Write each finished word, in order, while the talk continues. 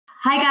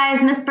Hi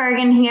guys, Miss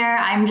Bergen here.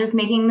 I'm just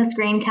making the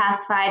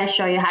screencastify to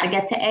show you how to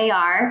get to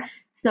AR.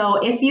 So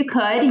if you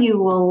could, you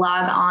will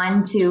log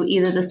on to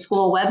either the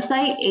school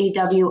website,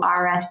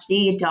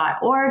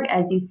 awrsd.org,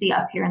 as you see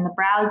up here in the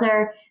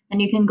browser.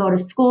 Then you can go to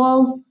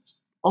schools,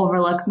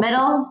 overlook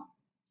middle,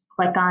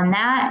 click on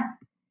that.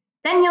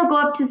 Then you'll go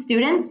up to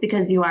students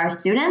because you are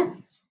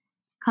students.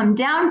 Come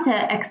down to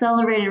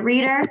accelerated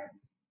reader,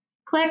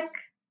 click.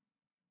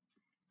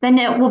 Then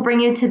it will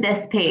bring you to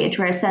this page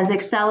where it says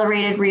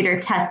Accelerated Reader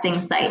Testing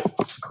Site.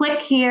 Click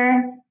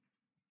here.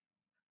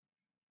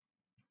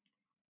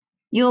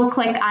 You'll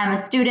click I'm a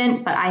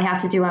student, but I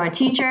have to do I'm a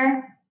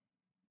teacher.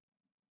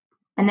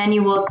 And then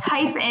you will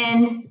type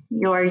in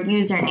your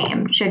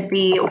username. Should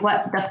be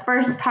what the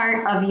first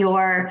part of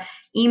your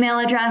email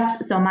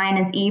address. So mine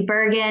is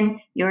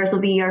ebergen. Yours will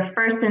be your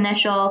first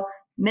initial,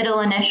 middle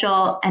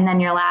initial, and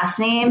then your last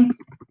name.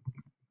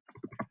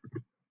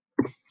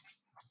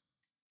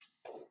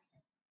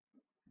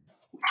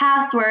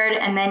 Password,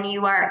 and then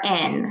you are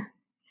in.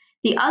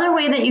 The other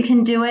way that you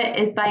can do it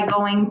is by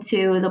going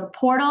to the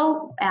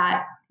portal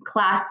at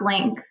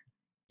classlink.com.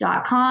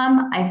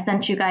 I've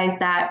sent you guys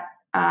that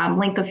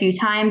link a few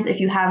times. If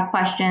you have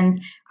questions,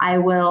 I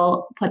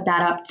will put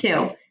that up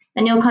too.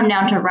 Then you'll come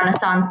down to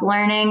Renaissance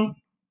Learning,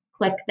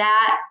 click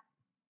that.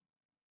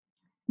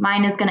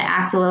 Mine is going to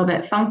act a little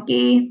bit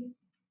funky.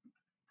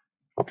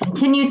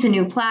 Continue to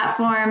new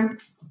platform.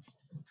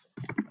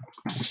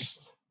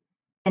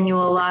 And you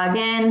will log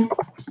in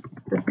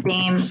the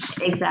same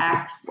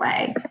exact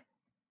way.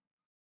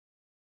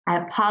 I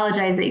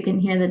apologize that you can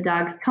hear the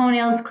dog's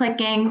toenails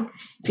clicking.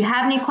 If you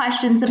have any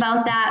questions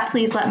about that,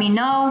 please let me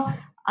know.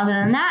 Other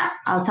than that,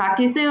 I'll talk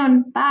to you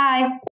soon. Bye.